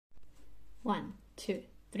1, 2,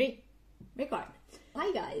 3, record.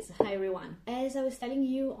 Hi guys, hi everyone. As I was telling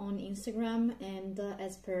you on Instagram and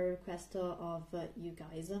as per request of you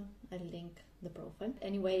guys, I'll link the profile.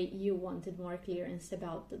 Anyway, you wanted more clearance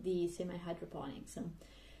about the semi-hydroponics.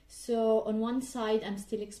 So on one side, I'm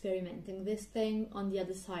still experimenting this thing. On the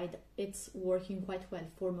other side, it's working quite well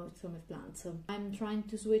for most of my plants. I'm trying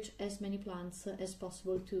to switch as many plants as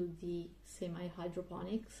possible to the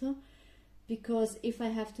semi-hydroponics, because if I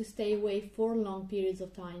have to stay away for long periods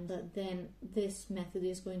of time, then this method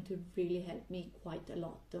is going to really help me quite a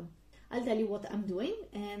lot. I'll tell you what I'm doing,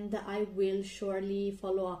 and I will surely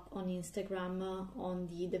follow up on Instagram on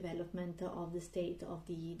the development of the state of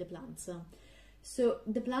the plants. So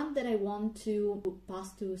the plant that I want to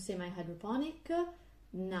pass to semi-hydroponic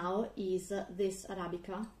now is this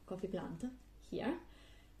Arabica coffee plant here.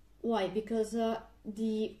 Why? Because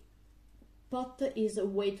the pot is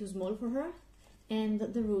way too small for her, and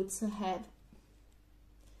the roots have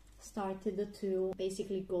started to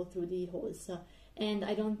basically go through the holes, and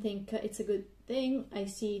I don't think it's a good thing. I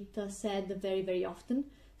see it said very often,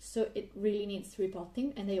 so it really needs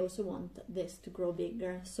repotting, and I also want this to grow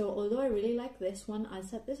bigger. So although I really like this one, I'll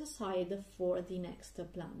set this aside for the next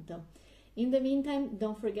plant. In the meantime,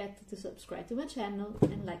 don't forget to subscribe to my channel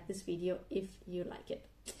and like this video if you like it.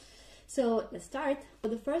 So let's start.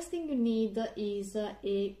 The first thing you need is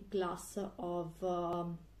a glass of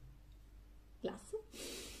glass.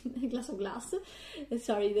 A glass of glass.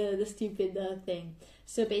 Sorry, the stupid thing.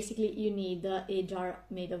 So basically you need a jar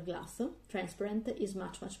made of glass. Transparent is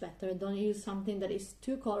much better. Don't use something that is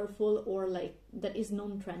too colorful or like that is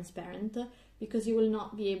non-transparent, because you will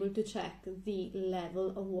not be able to check the level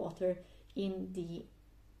of water in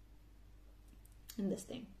this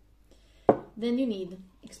thing. Then you need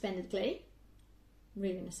expanded clay,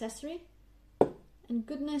 really necessary. And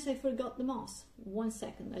goodness, I forgot the moss. 1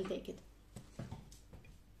 second, I'll take it.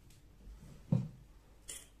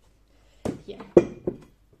 Here.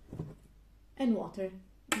 And water,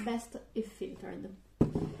 best if filtered.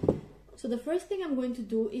 So the first thing I'm going to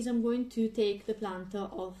do is I'm going to take the plant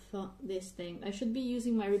off this thing. I should be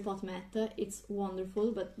using my repot mat. It's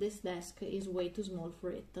wonderful, but this desk is way too small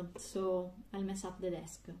for it. So I'll mess up the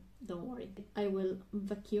desk. Don't worry. I will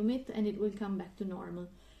vacuum it and it will come back to normal.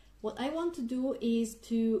 What I want to do is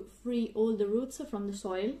to free all the roots from the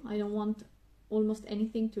soil. I don't want almost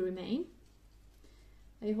anything to remain.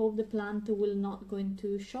 I hope the plant will not go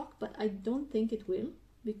into shock, but I don't think it will,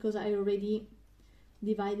 because I already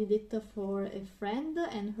divided it for a friend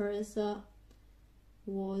and hers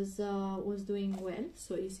was doing well.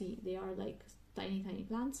 So you see, they are like tiny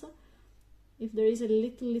plants. If there is a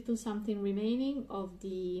little something remaining of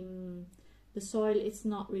the soil, it's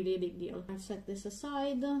not really a big deal. I'll set this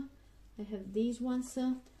aside. I have these ones.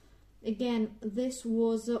 Again, this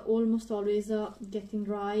was almost always getting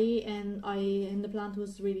dry, and the plant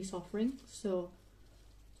was really suffering. So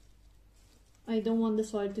I don't want the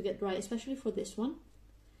soil to get dry, especially for this one,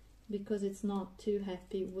 because it's not too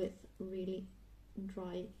happy with really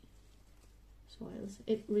dry soils.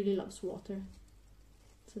 It really loves water.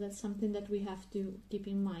 So that's something that we have to keep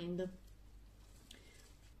in mind.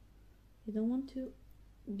 You don't want to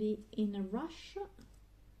be in a rush,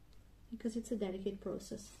 because it's a delicate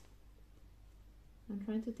process. I'm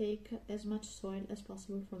trying to take as much soil as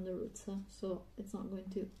possible from the roots, so it's not going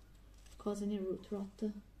to cause any root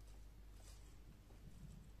rot.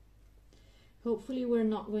 Hopefully we're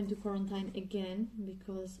not going to quarantine again,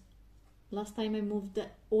 because last time I moved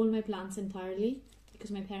all my plants entirely,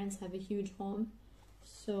 because my parents have a huge home.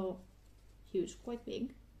 So huge, quite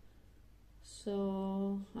big,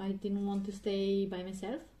 so I didn't want to stay by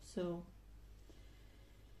myself, so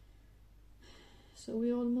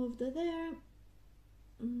we all moved there,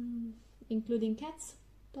 including cats,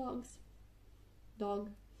 dogs,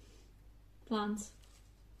 plants,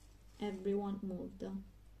 everyone moved.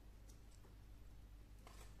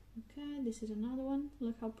 Okay, this is another one.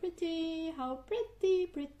 Look how pretty,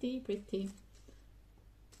 pretty.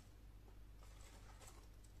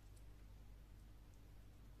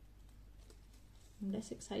 I'm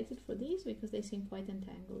less excited for these because they seem quite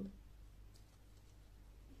entangled.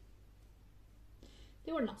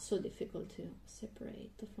 They were not so difficult to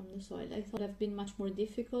separate from the soil. I thought it would have been much more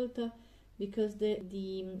difficult because the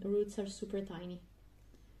roots are super tiny.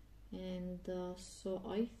 And so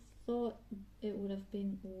I thought it would have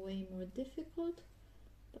been way more difficult,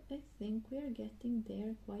 but I think we are getting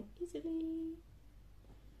there quite easily.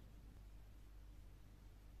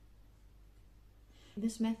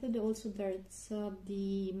 This method also dirts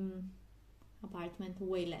the apartment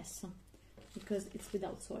way less, because it's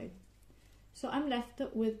without soil. So I'm left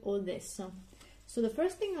with all this. So the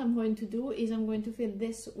first thing I'm going to do is I'm going to fill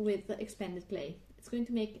this with the expanded clay. It's going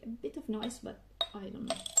to make a bit of noise, but I don't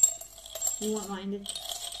know, you won't mind it.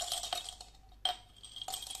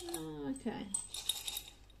 Okay,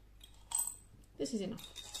 this is enough.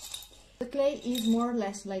 The clay is more or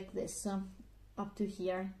less like this, up to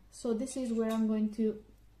here. So this is where I'm going to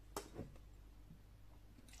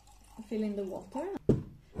fill in the water.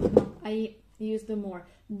 No, I use the more.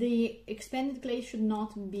 The expanded clay should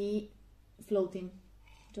not be floating,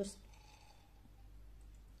 just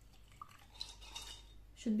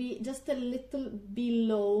should be just a little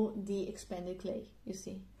below the expanded clay, you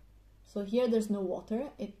see. So here there's no water,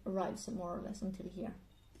 it arrives more or less until here,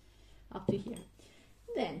 up to here.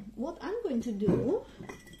 Then what I'm going to do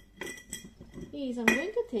is I'm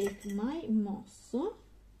going to take my moss,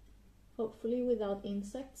 hopefully without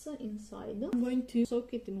insects inside. I'm going to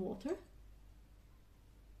soak it in water.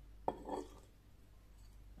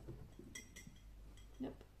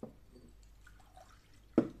 Yep.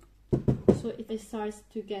 So it starts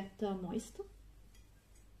to get moist.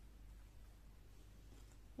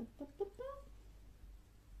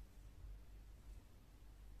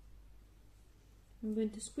 I'm going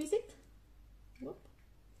to squeeze it. Whoop.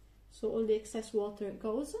 So all the excess water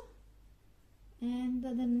goes, and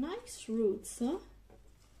the nice roots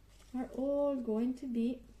are all going to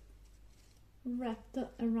be wrapped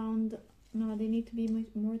around. No, they need to be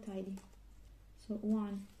more tidy. So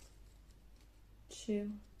 1,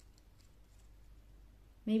 2,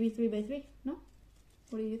 maybe 3 by 3. No,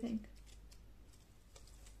 what do you think?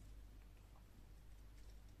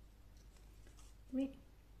 3.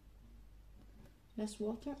 Less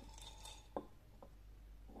water.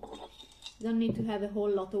 Don't need to have a whole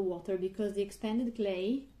lot of water because the expanded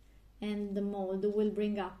clay and the mold will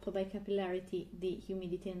bring up by capillarity the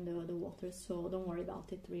humidity and the water, so don't worry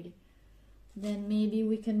about it really. Then maybe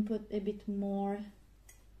we can put a bit more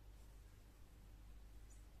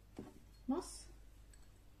moss.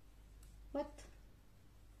 What?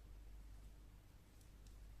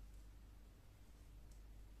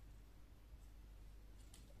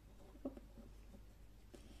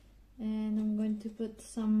 And I'm going to put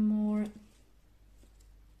some more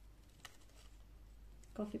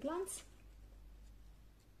coffee plants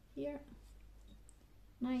here.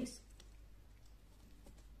 Nice.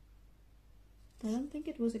 I don't think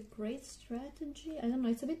it was a great strategy. I don't know,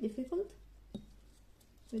 it's a bit difficult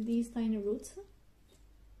with these tiny roots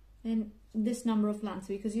and this number of plants,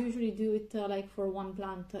 because you usually do it like for one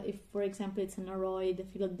plant. If for example it's an aroid, a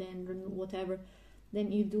philodendron, whatever,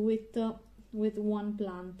 then you do it with one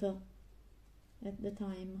plant at the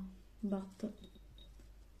time. But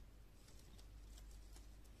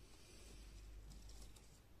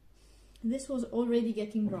this was already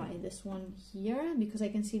getting dry, this one here, because I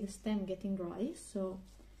can see the stem getting dry, so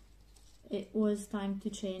it was time to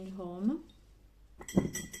change home.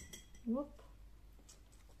 Whoop,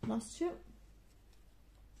 lost you.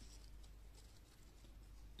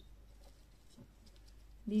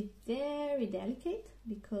 Be very delicate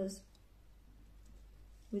because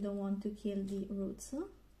we don't want to kill the roots.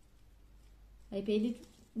 I paid it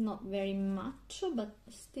not very much, but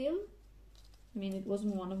still, I mean, it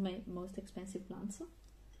wasn't one of my most expensive plants,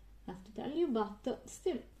 I have to tell you, but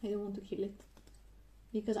still, I don't want to kill it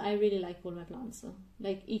because I really like all my plants.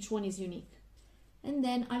 Like, each one is unique. And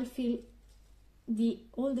then I'll fill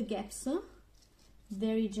all the gaps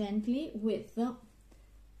very gently with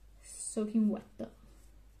soaking wet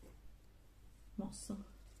moss.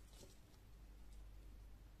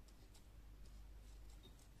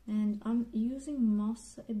 And I'm using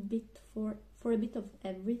moss a bit for a bit of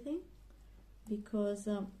everything, because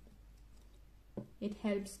it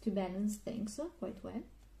helps to balance things quite well,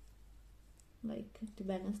 like to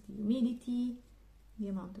balance the humidity, the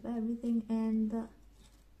amount of everything, and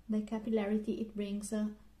by capillarity it brings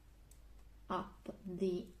up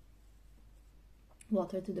the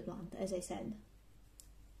water to the plant, as I said.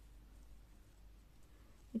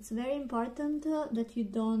 It's very important that you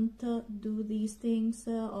don't do these things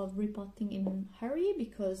of repotting in a hurry,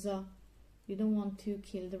 because you don't want to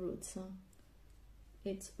kill the roots.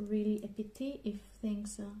 It's really a pity if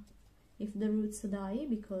if the roots die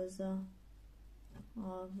because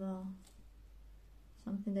of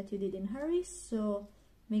something that you did in a hurry. So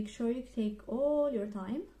make sure you take all your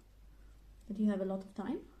time, that you have a lot of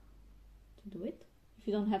time to do it. If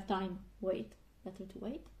you don't have time, wait, better to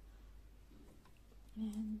wait.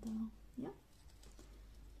 And yeah,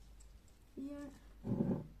 here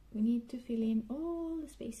we need to fill in all the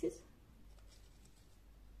spaces.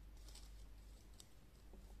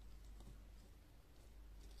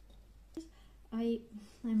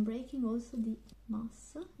 I'm breaking also the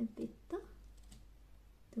moss a bit,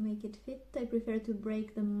 to make it fit. I prefer to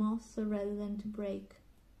break the moss rather than to break,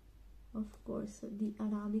 of course, the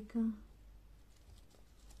Arabica.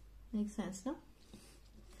 Makes sense, no?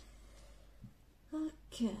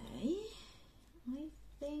 Okay, I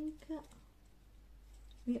think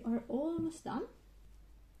we are almost done.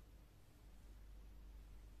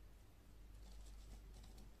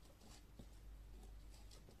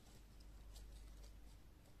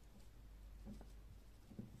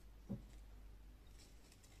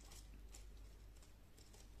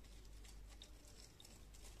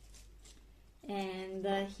 And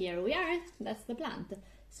here we are, that's the plant.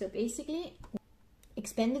 So basically,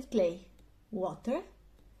 expanded clay, water,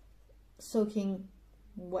 soaking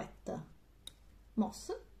wet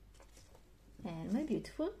moss, and my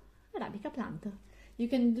beautiful Arabica plant. You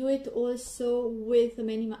can do it also with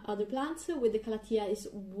many other plants. With the calathea is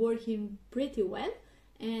working pretty well.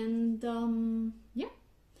 And yeah,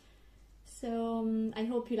 so I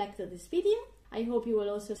hope you liked this video. I hope you will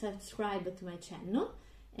also subscribe to my channel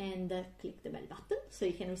and click the bell button so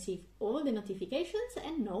you can receive all the notifications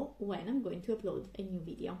and know when I'm going to upload a new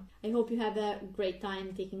video. I hope you have a great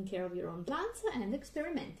time taking care of your own plants and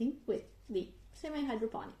experimenting with the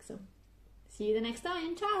semi-hydroponics. See you the next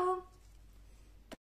time. Ciao!